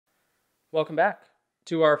Welcome back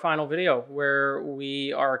to our final video where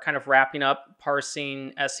we are kind of wrapping up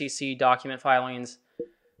parsing SEC document filings.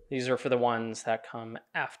 These are for the ones that come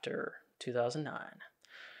after 2009.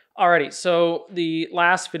 Alrighty, so the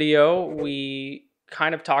last video we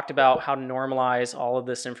kind of talked about how to normalize all of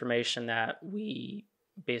this information that we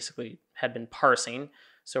basically had been parsing.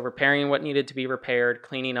 So repairing what needed to be repaired,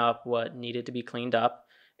 cleaning up what needed to be cleaned up,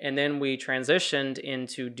 and then we transitioned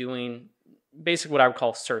into doing basically what I would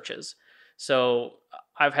call searches. So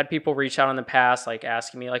I've had people reach out in the past, like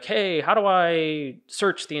asking me like, hey, how do I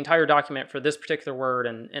search the entire document for this particular word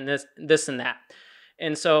and this and that?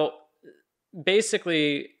 And so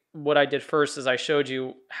basically what I did first is I showed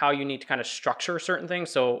you how you need to kind of structure certain things.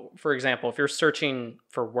 So for example, if you're searching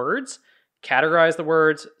for words, categorize the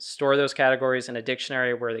words, store those categories in a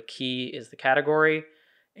dictionary where the key is the category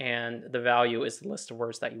and the value is the list of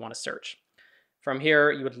words that you want to search. From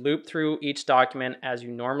here, you would loop through each document as you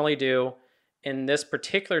normally do. In this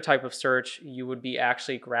particular type of search, you would be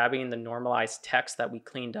actually grabbing the normalized text that we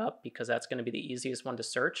cleaned up because that's going to be the easiest one to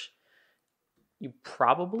search. You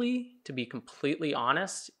probably, to be completely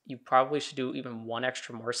honest, you probably should do even one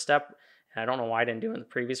extra more step. And I don't know why I didn't do it in the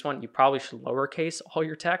previous one. You probably should lowercase all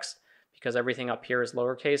your text because everything up here is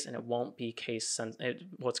lowercase and it won't be case sensitive.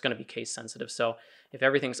 Well, it's going to be case sensitive. So if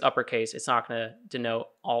everything's uppercase, it's not going to denote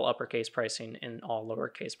all uppercase pricing and all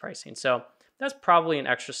lowercase pricing. So that's probably an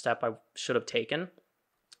extra step I should have taken.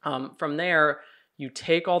 From there, you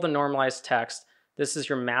take all the normalized text. This is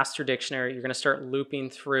your master dictionary. You're going to start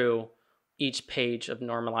looping through each page of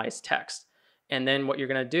normalized text. And then what you're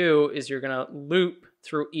going to do is you're going to loop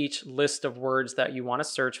through each list of words that you want to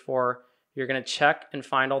search for. You're going to check and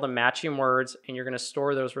find all the matching words, and you're going to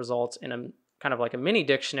store those results in a kind of like a mini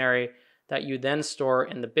dictionary that you then store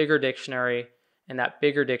in the bigger dictionary, and that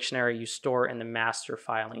bigger dictionary you store in the master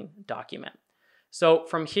filing document. So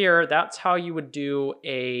from here, that's how you would do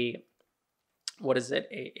a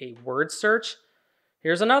word search.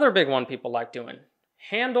 Here's another big one people like doing.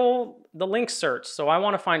 Handle the link search. So I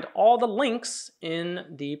want to find all the links in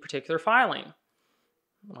the particular filing.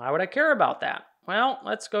 Why would I care about that? Well,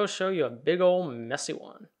 let's go show you a big old messy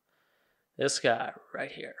one. This guy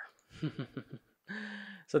right here.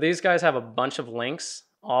 So these guys have a bunch of links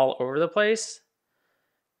all over the place.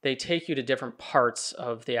 They take you to different parts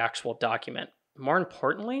of the actual document. More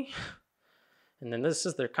importantly, and then this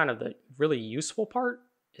is the kind of the really useful part,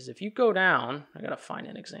 is if you go down, I gotta find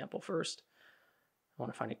an example first. I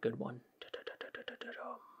want to find a good one.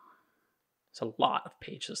 There's a lot of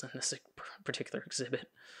pages in this particular exhibit.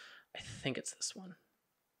 I think it's this one.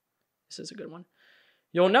 This is a good one.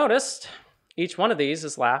 You'll notice each one of these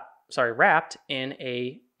is wrapped in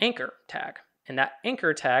a anchor tag. And that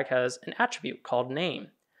anchor tag has an attribute called name.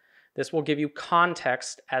 This will give you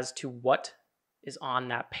context as to what is on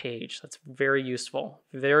that page. That's very useful,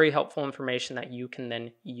 very helpful information that you can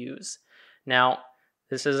then use. Now,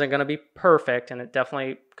 this isn't going to be perfect, and it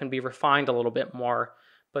definitely can be refined a little bit more,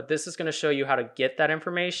 but this is going to show you how to get that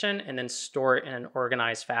information and then store it in an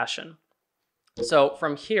organized fashion. So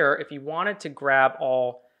from here, if you wanted to grab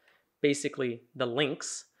all basically the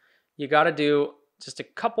links, you got to do just a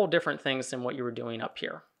couple different things than what you were doing up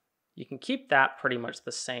here. You can keep that pretty much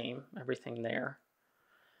the same, everything there.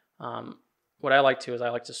 What I like to is I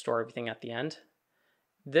like to store everything at the end.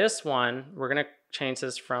 This one, we're going to change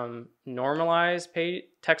this from normalized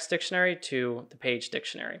text dictionary to the page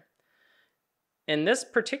dictionary. In this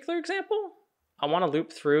particular example, I want to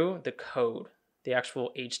loop through the code, the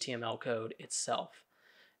actual HTML code itself.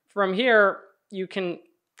 From here, you can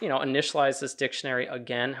initialize this dictionary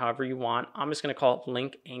again however you want. I'm just going to call it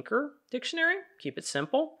link anchor dictionary, keep it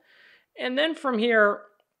simple. And then from here,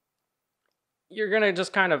 you're going to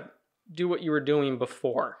just kind of do what you were doing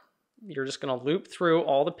before. You're just going to loop through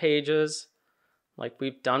all the pages like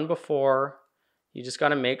we've done before. You just got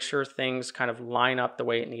to make sure things kind of line up the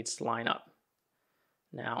way it needs to line up.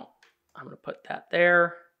 Now, I'm going to put that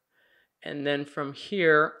there. And then from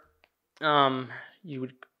here, you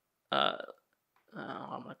would, I'm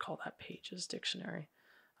going to call that pages dictionary.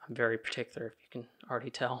 I'm very particular, if you can already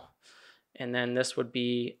tell. And then this would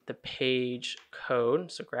be the page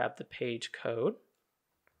code. So grab the page code.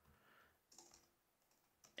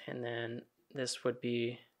 And then this would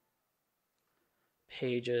be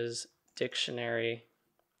pages dictionary.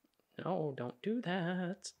 No, don't do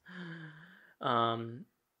that. And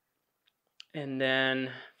then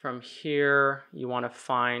from here, you want to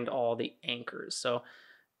find all the anchors. So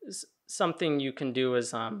something you can do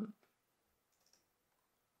is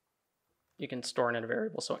you can store in a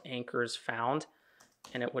variable. So anchors found.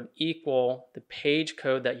 and it would equal the page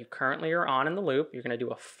code that you currently are on in the loop. You're going to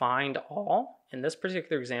do a find all. In this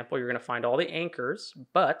particular example, you're going to find all the anchors,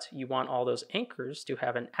 but you want all those anchors to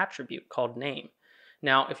have an attribute called name.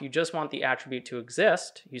 Now, if you just want the attribute to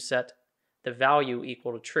exist, you set the value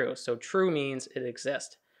equal to true. So true means it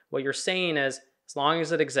exists. What you're saying is, as long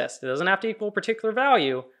as it exists, it doesn't have to equal a particular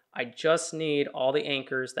value. I just need all the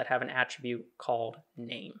anchors that have an attribute called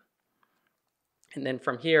name. And then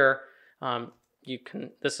from here, you can,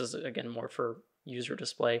 this is again more for user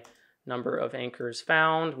display, number of anchors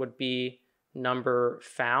found would be number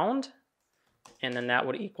found, and then that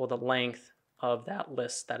would equal the length of that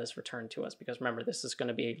list that is returned to us, because remember, this is going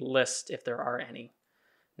to be a list if there are any.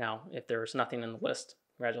 Now, if there's nothing in the list,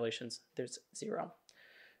 congratulations, there's 0.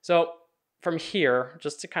 So from here,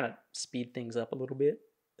 just to kind of speed things up a little bit,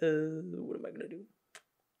 what am I going to do?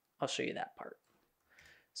 I'll show you that part.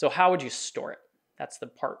 So how would you store it? That's the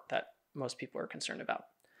part that most people are concerned about.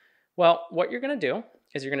 Well, what you're going to do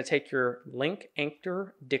is you're going to take your link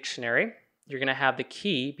anchor dictionary. You're going to have the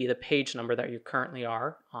key be the page number that you currently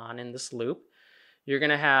are on in this loop. You're going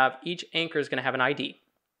to have, each anchor is going to have an ID.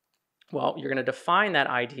 Well, you're going to define that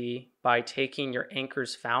ID by taking your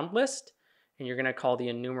anchors found list, and you're going to call the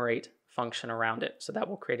enumerate function around it. So that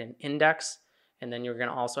will create an index, and then you're going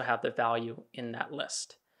to also have the value in that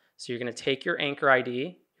list. So you're going to take your anchor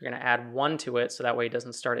ID, you're going to add 1 to it, so that way it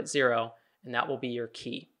doesn't start at 0, and that will be your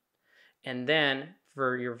key. And then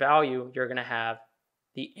for your value, you're going to have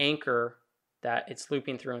the anchor that it's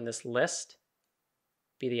looping through in this list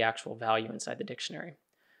be the actual value inside the dictionary.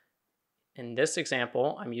 In this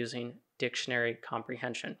example, I'm using dictionary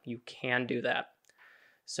comprehension. You can do that.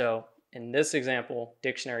 So in this example,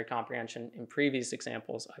 dictionary comprehension. In previous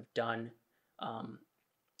examples, I've done,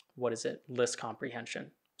 list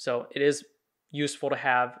comprehension. So it is useful to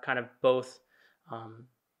have kind of both,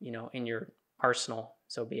 in your arsenal,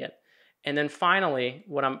 so be it. And then finally,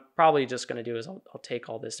 what I'm probably just going to do is I'll take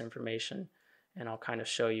all this information and I'll kind of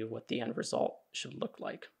show you what the end result should look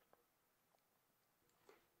like.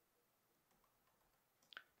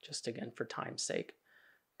 Just again, for time's sake.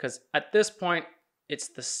 Because at this point, it's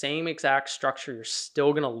the same exact structure. You're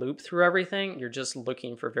still going to loop through everything. You're just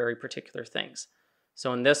looking for very particular things.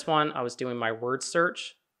 So in this one, I was doing my word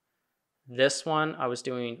search. This one, I was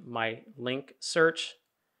doing my link search.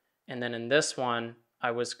 And then in this one,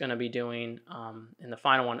 I was going to be doing, in the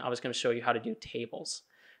final one, I was going to show you how to do tables.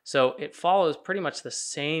 So it follows pretty much the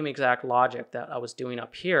same exact logic that I was doing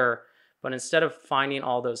up here, but instead of finding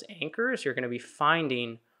all those anchors, you're going to be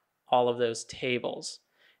finding all of those tables.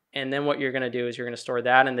 And then what you're going to do is you're going to store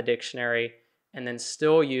that in the dictionary and then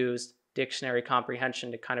still use dictionary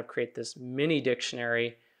comprehension to kind of create this mini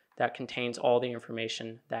dictionary that contains all the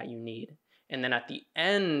information that you need. And then at the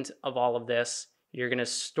end of all of this, you're going to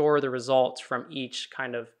store the results from each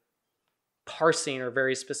kind of parsing or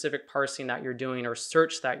very specific parsing that you're doing or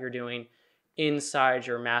search that you're doing inside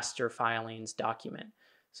your master filings document.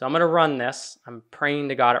 So I'm going to run this. I'm praying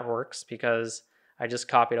to God it works because I just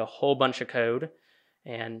copied a whole bunch of code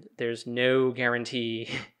and there's no guarantee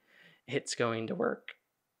it's going to work.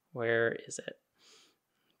 Where is it?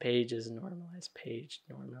 Page is normalized, page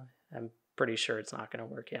normalized. I'm pretty sure it's not going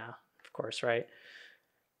to work. Yeah, of course, right?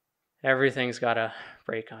 Everything's got to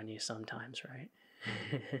break on you sometimes, right?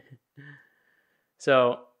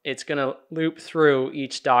 So it's going to loop through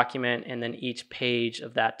each document and then each page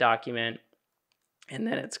of that document. And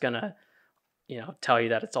then it's going to, tell you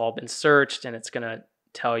that it's all been searched, and it's going to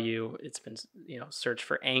tell you it's been, searched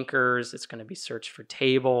for anchors. It's going to be searched for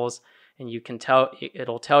tables, and you can tell,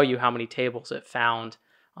 it'll tell you how many tables it found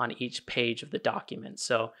on each page of the document.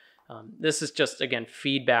 So this is just, again,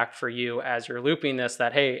 feedback for you as you're looping this,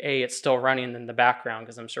 that, hey, it's still running in the background,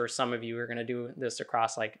 because I'm sure some of you are going to do this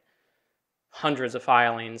across like hundreds of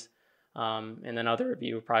filings, and then other of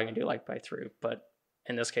you are probably going to do like by through, but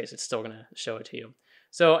in this case, it's still going to show it to you.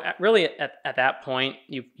 So really at that point,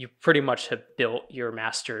 you pretty much have built your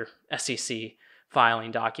master SEC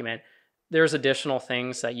filing document. There's additional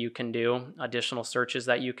things that you can do, additional searches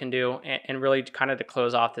that you can do, and really kind of to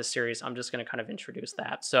close off this series, I'm just going to kind of introduce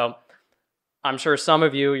that. So I'm sure some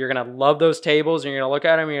of you, you're going to love those tables, and you're going to look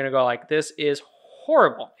at them, and you're going to go like, this is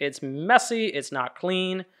horrible. It's messy. It's not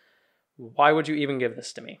clean. Why would you even give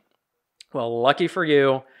this to me? Well, lucky for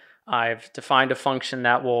you, I've defined a function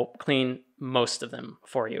that will clean most of them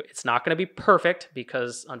for you. It's not going to be perfect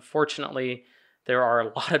because, unfortunately, there are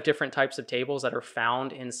a lot of different types of tables that are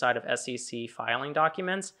found inside of SEC filing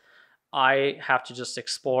documents. I have to just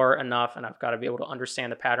explore enough, and I've got to be able to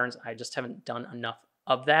understand the patterns. I just haven't done enough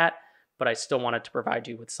of that, but I still wanted to provide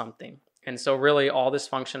you with something. And so really all this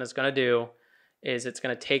function is going to do is it's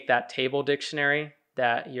going to take that table dictionary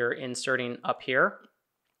that you're inserting up here,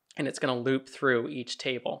 and it's going to loop through each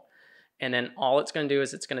table. And then all it's going to do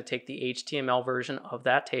is it's going to take the HTML version of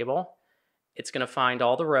that table. It's going to find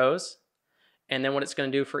all the rows. And then what it's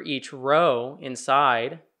going to do for each row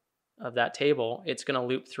inside of that table, it's going to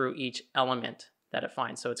loop through each element that it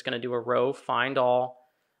finds. So it's going to do a row find all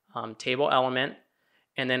table element.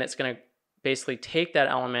 And then it's going to basically take that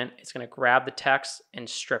element, it's going to grab the text and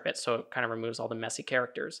strip it. So it kind of removes all the messy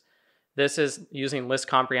characters. This is using list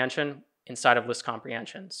comprehension inside of list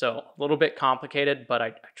comprehension. So a little bit complicated, but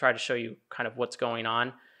I try to show you kind of what's going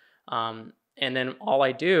on. And then all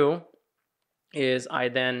I do is I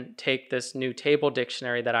then take this new table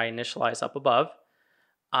dictionary that I initialize up above.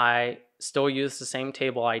 I still use the same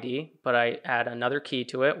table ID, but I add another key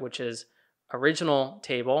to it, which is original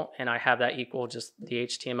table, and I have that equal just the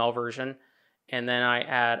HTML version. And then I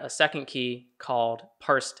add a second key called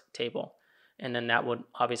parsed table. And then that would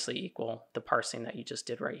obviously equal the parsing that you just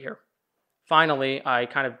did right here. Finally, I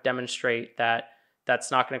kind of demonstrate that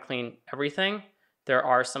that's not going to clean everything. There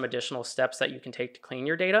are some additional steps that you can take to clean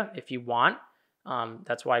your data if you want.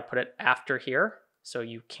 That's why I put it after here. So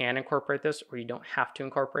you can incorporate this or you don't have to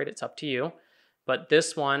incorporate it. It's up to you. But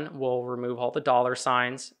this one will remove all the dollar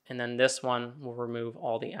signs, and then this one will remove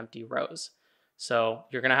all the empty rows. So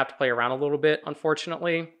you're going to have to play around a little bit,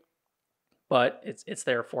 unfortunately, but it's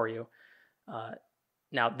there for you.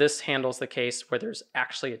 Now this handles the case where there's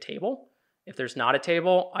actually a table. If there's not a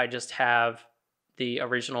table, I just have the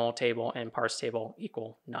original table and parse table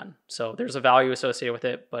equal none. So there's a value associated with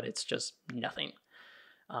it, but it's just nothing.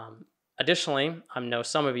 Additionally, I know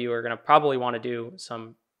some of you are going to probably want to do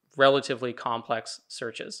some relatively complex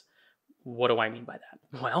searches. What do I mean by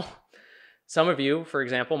that? Well, some of you, for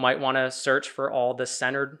example, might want to search for all the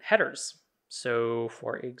centered headers. So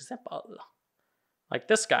for example, like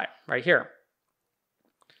this guy right here,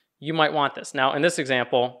 you might want this. Now in this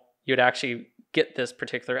example, you'd actually get this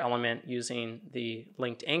particular element using the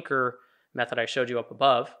linked anchor method I showed you up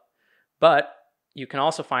above, but you can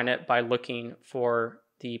also find it by looking for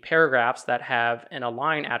the paragraphs that have an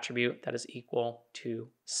align attribute that is equal to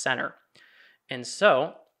center. And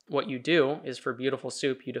so what you do is for Beautiful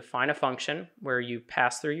Soup, you define a function where you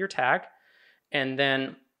pass through your tag, and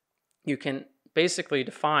then you can basically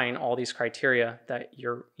define all these criteria that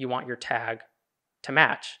you want your tag to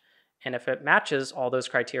match. And if it matches all those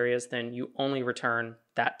criteria, then you only return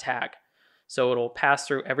that tag. So it'll pass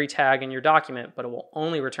through every tag in your document, but it will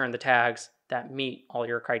only return the tags that meet all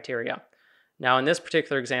your criteria. Now in this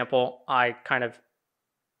particular example, I kind of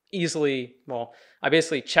I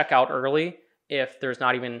basically check out early if there's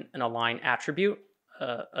not even an align attribute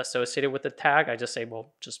associated with the tag. I just say,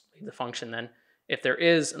 well, just leave the function then. If there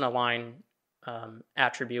is an align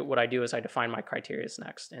attribute, what I do is I define my criteria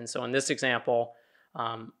next. And so in this example,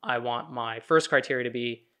 I want my first criteria to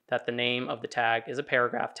be that the name of the tag is a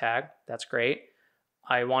paragraph tag. That's great.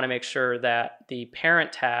 I want to make sure that the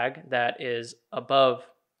parent tag that is above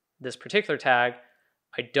this particular tag,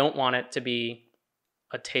 I don't want it to be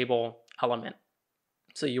a table element.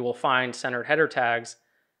 So you will find centered header tags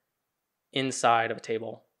inside of a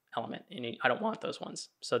table element, and I don't want those ones.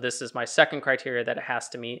 So this is my second criteria that it has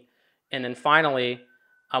to meet. And then finally,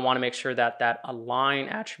 I want to make sure that that align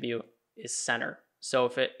attribute is center. So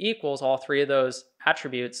if it equals all three of those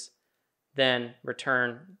attributes, then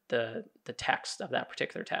return the text of that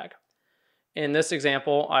particular tag. In this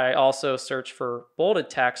example, I also search for bolded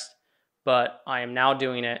text, but I am now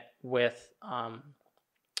doing it with,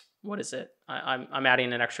 what is it? I'm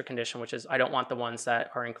adding an extra condition, which is I don't want the ones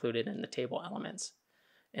that are included in the table elements.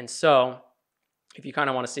 And so if you kind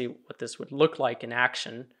of want to see what this would look like in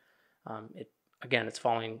action, again, it's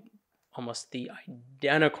following almost the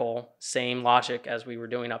identical same logic as we were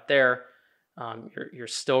doing up there. You're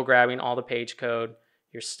still grabbing all the page code.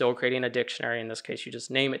 You're still creating a dictionary. In this case, you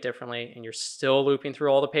just name it differently, and you're still looping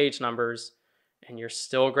through all the page numbers, and you're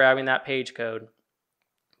still grabbing that page code.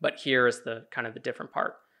 But here is the kind of the different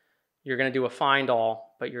part. You're going to do a find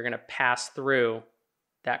all, but you're going to pass through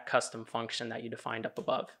that custom function that you defined up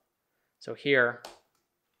above. So here,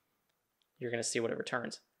 you're going to see what it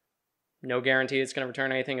returns. No guarantee it's going to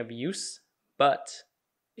return anything of use, but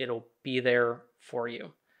it'll be there for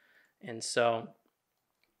you. And so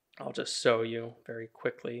I'll just show you very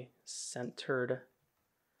quickly. Centered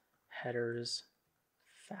headers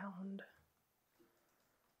found.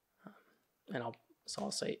 And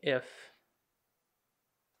I'll say if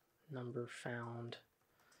number found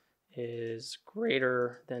is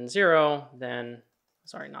greater than 0, then,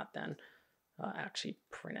 sorry, not then, actually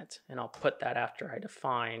print it. And I'll put that after I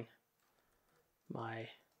define my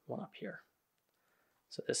one up here.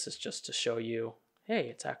 So this is just to show you, hey,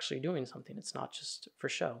 it's actually doing something. It's not just for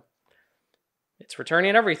show. It's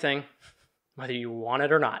returning everything, whether you want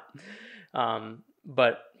it or not.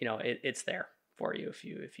 But it's there for you if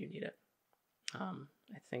you need it.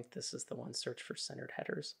 I think this is the one, search for centered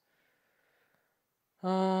headers.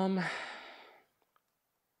 Oh,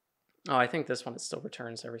 I think this one, it still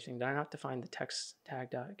returns everything. Did I not define the text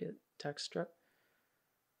tag.get text strip?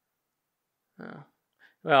 Oh.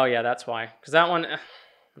 Well, yeah, that's why. Because that one,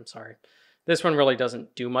 I'm sorry. This one really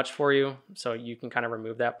doesn't do much for you, so you can kind of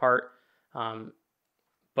remove that part.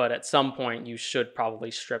 But at some point, you should probably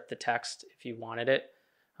strip the text if you wanted it.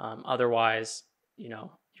 Otherwise,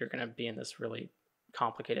 you're going to be in this really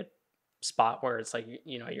complicated spot where it's like,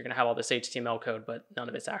 you're going to have all this HTML code, but none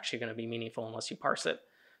of it's actually going to be meaningful unless you parse it.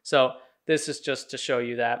 So this is just to show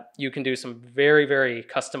you that you can do some very, very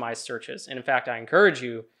customized searches. And in fact, I encourage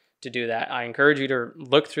you to do that. I encourage you to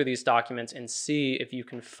look through these documents and see if you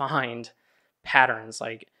can find patterns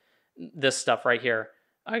like this stuff right here.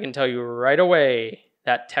 I can tell you right away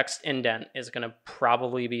that text indent is going to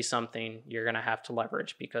probably be something you're going to have to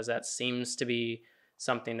leverage, because that seems to be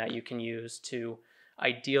something that you can use to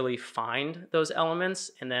ideally find those elements,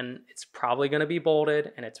 and then it's probably going to be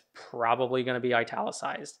bolded and it's probably going to be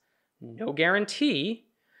italicized. No guarantee.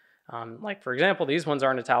 Like for example, these ones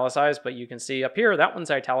aren't italicized, but you can see up here that one's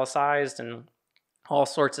italicized and all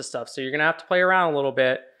sorts of stuff. So you're going to have to play around a little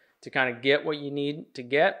bit to kind of get what you need to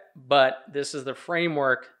get, but this is the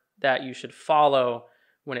framework that you should follow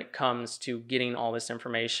when it comes to getting all this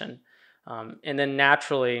information. And then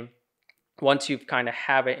naturally, once you kind of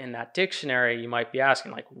have it in that dictionary, you might be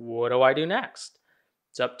asking, like, what do I do next?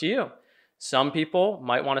 It's up to you. Some people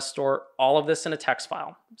might want to store all of this in a text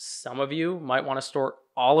file. Some of you might want to store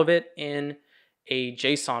all of it in a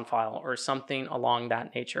JSON file or something along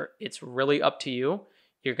that nature. It's really up to you.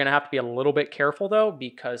 You're going to have to be a little bit careful though,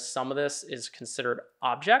 because some of this is considered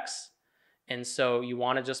objects. And so you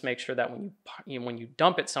want to just make sure that when you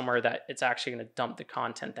dump it somewhere, that it's actually going to dump the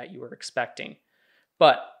content that you were expecting.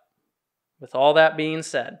 But with all that being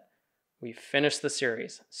said, we've finished the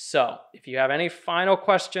series. So if you have any final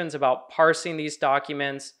questions about parsing these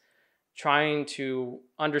documents, trying to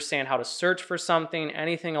understand how to search for something,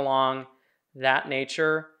 anything along that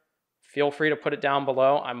nature, feel free to put it down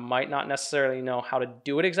below. I might not necessarily know how to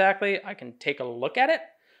do it exactly. I can take a look at it.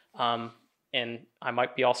 And I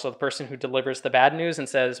might be also the person who delivers the bad news and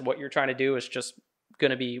says what you're trying to do is just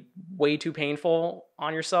going to be way too painful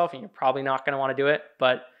on yourself and you're probably not going to want to do it.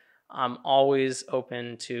 But I'm always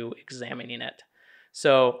open to examining it.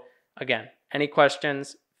 So again, any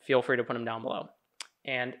questions, feel free to put them down below.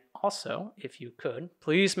 And also, if you could,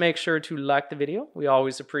 please make sure to like the video. We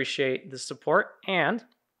always appreciate the support. And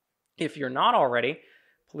if you're not already,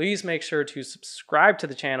 please make sure to subscribe to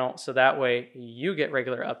the channel so that way you get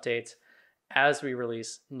regular updates as we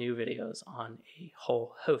release new videos on a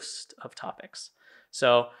whole host of topics.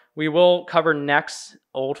 So we will cover next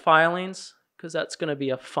old filings, because that's going to be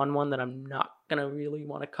a fun one that I'm not going to really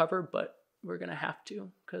want to cover, but we're going to have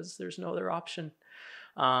to because there's no other option.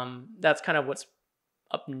 That's kind of what's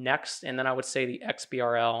up next. And then I would say the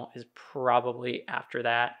XBRL is probably after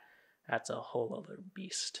that. That's a whole other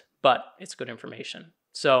beast, but it's good information.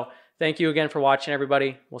 So thank you again for watching,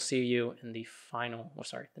 everybody. We'll see you in the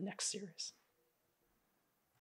next series.